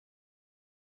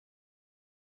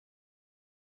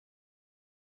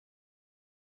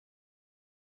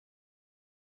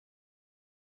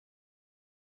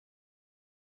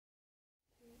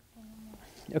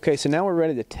Okay, so now we're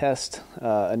ready to test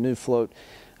a new float.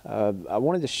 I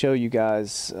wanted to show you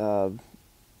guys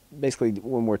basically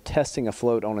when we're testing a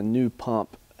float on a new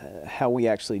pump, how we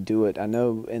actually do it. I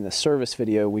know in the service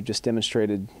video we just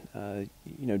demonstrated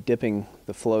dipping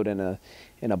the float in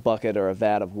a bucket or a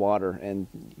vat of water, and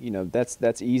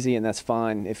that's easy and that's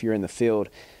fine if you're in the field.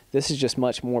 This is just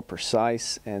much more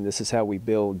precise, and this is how we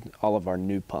build all of our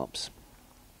new pumps.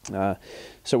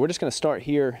 So we're just going to start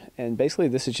here, and basically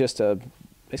this is just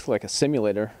basically like a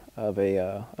simulator of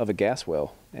a gas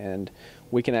well, and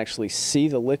we can actually see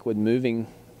the liquid moving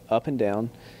up and down,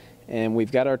 and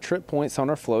we've got our trip points on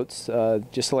our floats,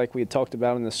 just like we had talked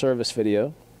about in the service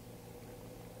video.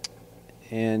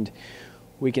 And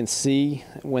we can see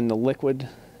when the liquid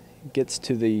gets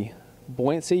to the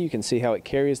buoyancy, you can see how it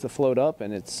carries the float up,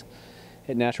 and it's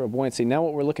at natural buoyancy. Now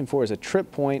what we're looking for is a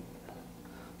trip point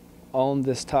on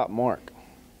this top mark.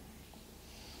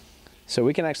 So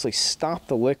we can actually stop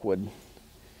the liquid,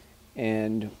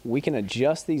 and we can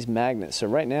adjust these magnets. So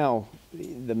right now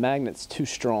the magnet's too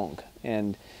strong,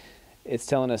 and it's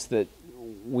telling us that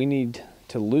we need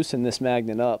to loosen this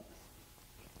magnet up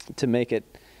to make it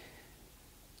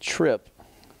trip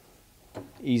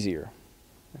easier.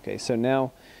 Okay, so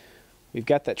now we've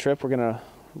got that trip. We're going to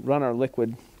run our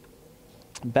liquid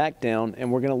back down, and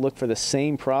we're going to look for the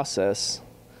same process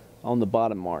on the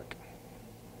bottom mark.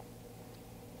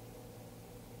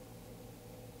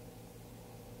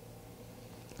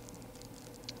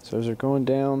 So as they're going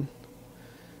down,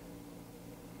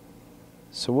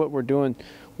 so what we're doing,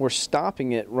 we're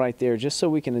stopping it right there just so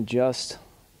we can adjust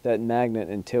that magnet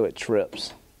until it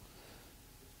trips.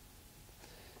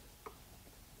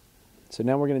 So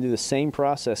now we're going to do the same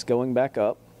process going back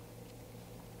up,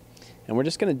 and we're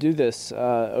just going to do this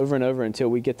over and over until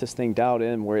we get this thing dialed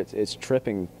in where it's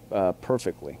tripping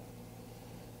perfectly.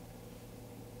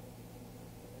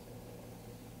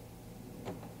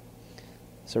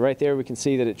 So right there we can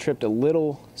see that it tripped a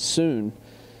little soon,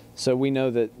 so we know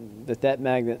that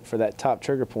magnet for that top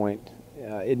trigger point,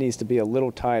 it needs to be a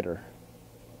little tighter.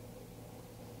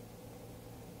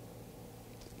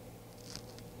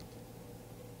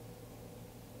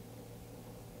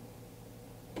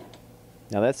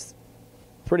 Now that's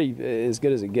pretty as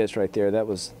good as it gets right there. That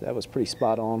was pretty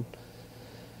spot on.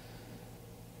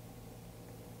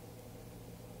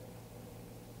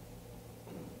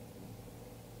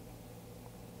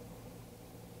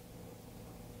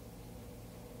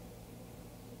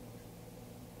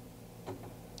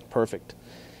 Perfect.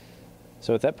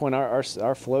 So at that point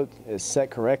our float is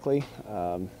set correctly.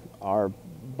 Our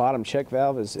bottom check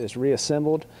valve is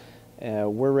reassembled.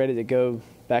 We're ready to go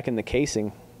back in the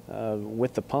casing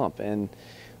with the pump, and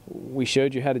we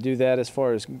showed you how to do that as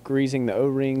far as greasing the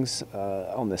O-rings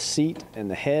on the seat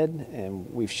and the head, and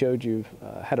we've showed you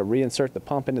how to reinsert the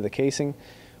pump into the casing.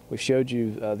 We've showed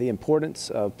you the importance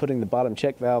of putting the bottom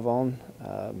check valve on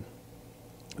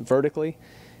vertically,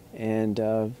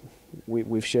 and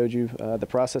we've showed you the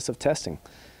process of testing.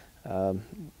 I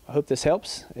hope this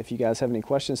helps. If you guys have any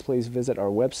questions, please visit our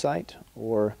website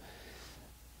or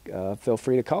feel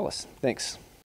free to call us. Thanks.